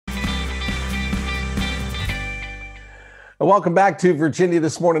Welcome back to Virginia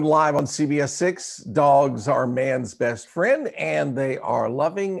This Morning live on CBS 6. Dogs are man's best friend and they are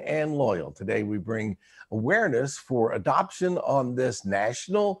loving and loyal. Today we bring awareness for adoption on this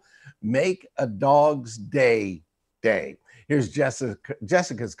National Make a Dog's Day. Here's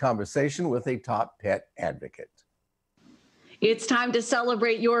Jessica's conversation with a top pet advocate. It's time to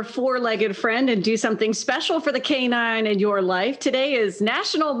celebrate your four-legged friend and do something special for the canine in your life. Today is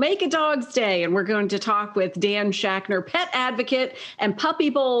National Make a Dog's Day, and we're going to talk with Dan Schachner, pet advocate and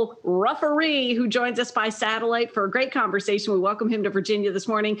Puppy Bowl referee, who joins us by satellite for a great conversation. We welcome him to Virginia this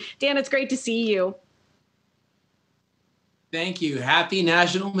morning. Dan, it's great to see you. Thank you. Happy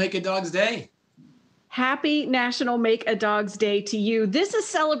National Make a Dog's Day. Happy National Make a Dog's Day to you. This is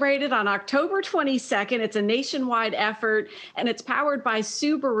celebrated on October 22nd. It's a nationwide effort, and it's powered by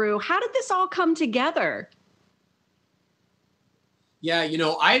Subaru. How did this all come together? Yeah,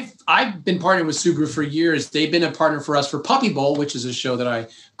 I've been partnering with Subaru for years. They've been a partner for us for Puppy Bowl, which is a show that I,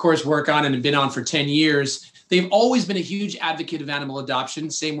 of course, work on and have been on for 10 years. They've always been a huge advocate of animal adoption,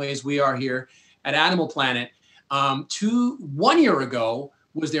 same way as we are here at Animal Planet. 1 year ago,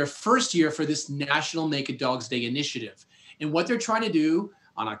 was their first year for this National Make a Dog's Day initiative. And what they're trying to do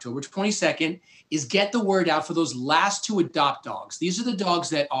on October 22nd is get the word out for those last to adopt dogs. These are the dogs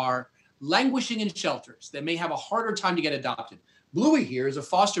that are languishing in shelters that may have a harder time to get adopted. Bluey here is a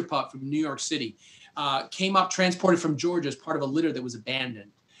foster pup from New York City, came up transported from Georgia as part of a litter that was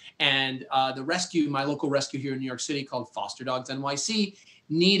abandoned. And the rescue, my local rescue here in New York City called Foster Dogs NYC,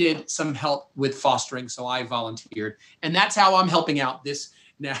 needed some help with fostering, so I volunteered. And that's how I'm helping out this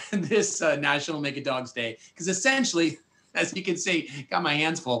National Make a Dog's Day. Because essentially, as you can see, got my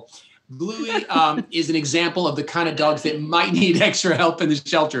hands full. Bluey is an example of the kind of dogs that might need extra help in the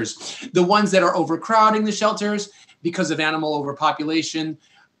shelters. The ones that are overcrowding the shelters because of animal overpopulation.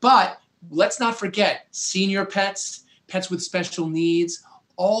 But let's not forget senior pets, pets with special needs.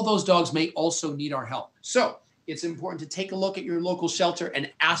 All those dogs may also need our help. So it's important to take a look at your local shelter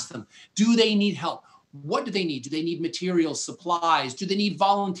and ask them, do they need help? What do they need? Do they need materials, supplies? Do they need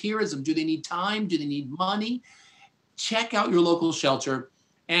volunteerism? Do they need time? Do they need money? Check out your local shelter.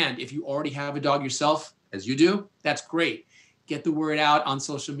 And if you already have a dog yourself, as you do, that's great. Get the word out on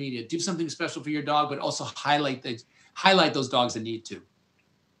social media. Do something special for your dog, but also highlight those dogs that need to.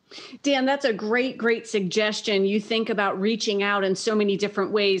 Dan, that's a great suggestion. You think about reaching out in so many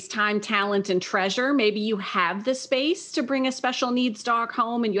different ways, time, talent, and treasure. Maybe you have the space to bring a special needs dog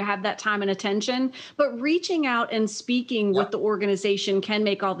home and you have that time and attention, but reaching out and speaking with the organization can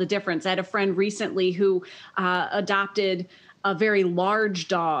make all the difference. I had a friend recently who adopted a very large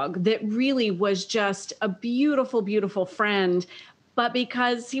dog that really was just a beautiful friend. But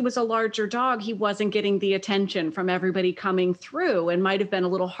because he was a larger dog, he wasn't getting the attention from everybody coming through and might have been a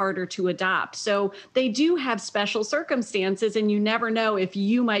little harder to adopt. So they do have special circumstances, and you never know if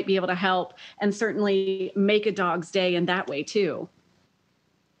you might be able to help and certainly make a dog's day in that way too.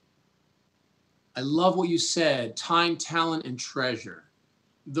 I love what you said, time, talent, and treasure.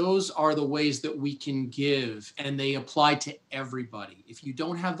 Those are the ways that we can give, and they apply to everybody. If you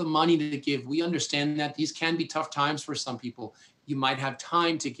don't have the money to give, we understand that these can be tough times for some people. You might have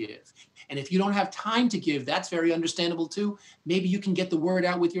time to give. And if you don't have time to give, that's very understandable too. Maybe you can get the word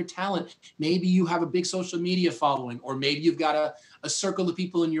out with your talent. Maybe you have a big social media following, or maybe you've got a circle of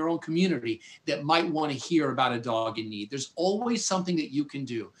people in your own community that might want to hear about a dog in need. There's always something that you can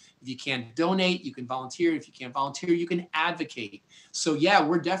do. If you can't donate, you can volunteer. If you can't volunteer, you can advocate. So yeah,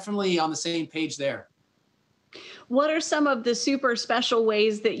 we're definitely on the same page there. What are some of the super special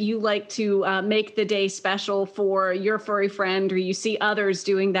ways that you like to make the day special for your furry friend, or you see others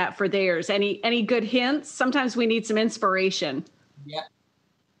doing that for theirs? Any good hints? Sometimes we need some inspiration. Yeah.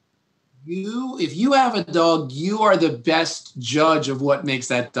 If you have a dog, you are the best judge of what makes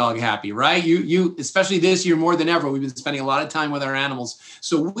that dog happy, right? You, especially this year more than ever, we've been spending a lot of time with our animals.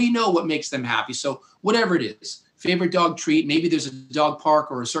 So we know what makes them happy. So whatever it is, favorite dog treat, maybe there's a dog park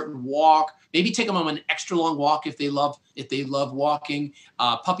or a certain walk. Maybe take them on an extra long walk if they love walking.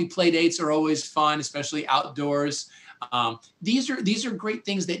 Puppy play dates are always fun, especially outdoors. These are great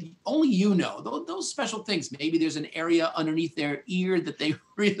things that only you know. Those special things. Maybe there's an area underneath their ear that they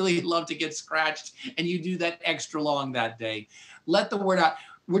really love to get scratched, and you do that extra long that day. Let the word out.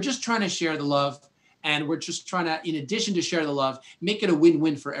 We're just trying to share the love. And we're just trying to, in addition to share the love, make it a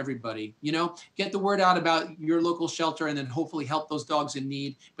win-win for everybody. Get the word out about your local shelter, and then hopefully help those dogs in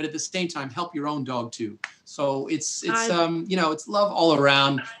need. But at the same time, help your own dog too. So it's love all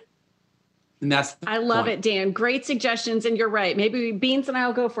around. And that's I love it, Dan. Great suggestions. And you're right. Maybe Beans and I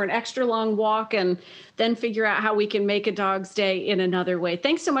will go for an extra long walk and then figure out how we can make a dog's day in another way.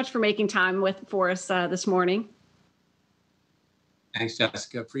 Thanks so much for making time for us this morning. Thanks,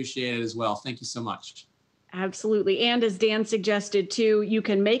 Jessica. Appreciate it as well. Thank you so much. Absolutely. And as Dan suggested too, you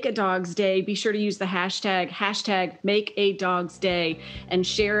can make a dog's day. Be sure to use the hashtag make a dog's day and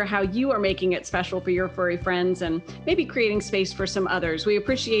share how you are making it special for your furry friends and maybe creating space for some others. We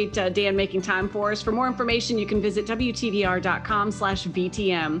appreciate Dan making time for us. For more information, you can visit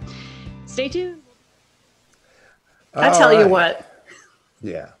WTVR.com/VTM. Stay tuned. I tell you what.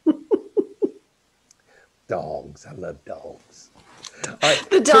 Yeah. Dogs. I love dogs. All right.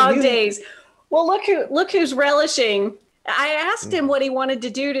 The dog days. Well, look who's relishing. I asked him what he wanted to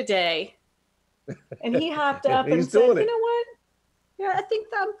do today, and he hopped up and said, "You know what? Yeah, I think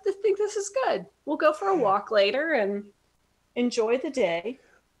this is good. We'll go for a walk later and enjoy the day.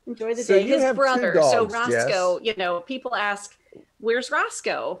 Enjoy the day." His brother, so Roscoe. Jess. You know, people ask, "Where's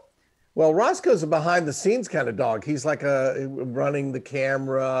Roscoe?" Well, Roscoe's a behind-the-scenes kind of dog. He's like running the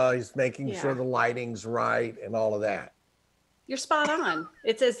camera. He's making sure the lighting's right and all of that. You're spot on.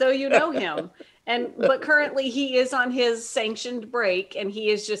 It's as though you know him. But currently he is on his sanctioned break and he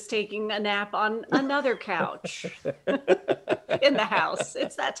is just taking a nap on another couch in the house.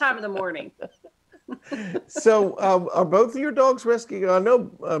 It's that time of the morning. So are both of your dogs rescued? I know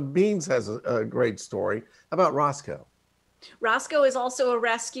Beans has a great story. How about Roscoe? Roscoe is also a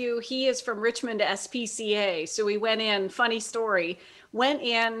rescue. He is from Richmond SPCA. So we went in, funny story, went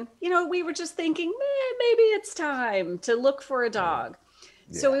in, we were just thinking, maybe it's time to look for a dog.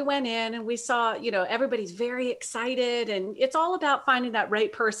 Yeah. So we went in and we saw, everybody's very excited, and it's all about finding that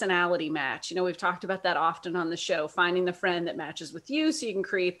right personality match. We've talked about that often on the show, finding the friend that matches with you so you can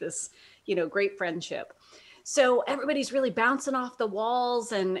create this, great friendship. So everybody's really bouncing off the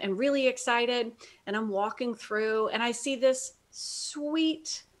walls and really excited. And I'm walking through and I see this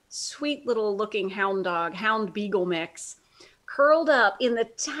sweet little looking hound beagle mix curled up in the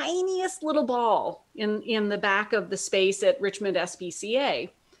tiniest little ball in the back of the space at Richmond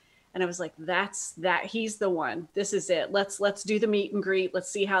SPCA. And I was like, he's the one. This is it. Let's do the meet and greet. Let's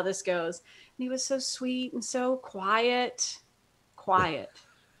see how this goes. And he was so sweet and so quiet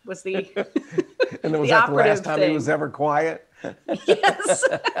was the and was that the last time he was ever quiet? Yes.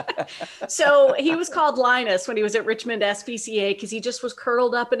 So he was called Linus when he was at Richmond SPCA because he just was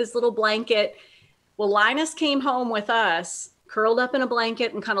curled up in his little blanket. Well, Linus came home with us, curled up in a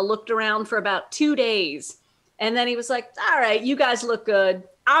blanket and kind of looked around for about 2 days. And then he was like, all right, you guys look good.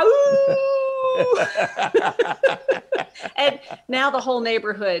 And now the whole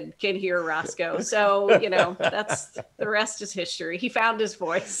neighborhood can hear Roscoe. So, that's the rest is history. He found his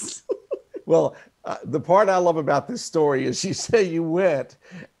voice. Well, the part I love about this story is you say you went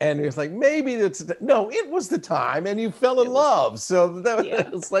and it's like, maybe it was the time, and you fell in love. So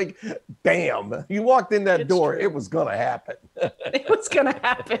it's like, bam, you walked in that door. True. It was going to happen. It was going to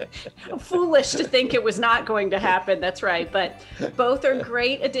happen. Foolish to think it was not going to happen. That's right. But both are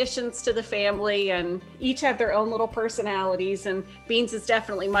great additions to the family and each have their own little personalities. And Beans is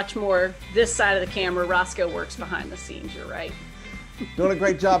definitely much more this side of the camera. Roscoe works behind the scenes. You're right. Doing a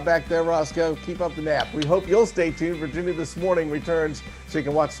great job back there, Roscoe. Keep up the nap. We hope you'll stay tuned. Virginia This Morning returns so you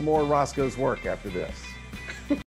can watch some more of Roscoe's work after this.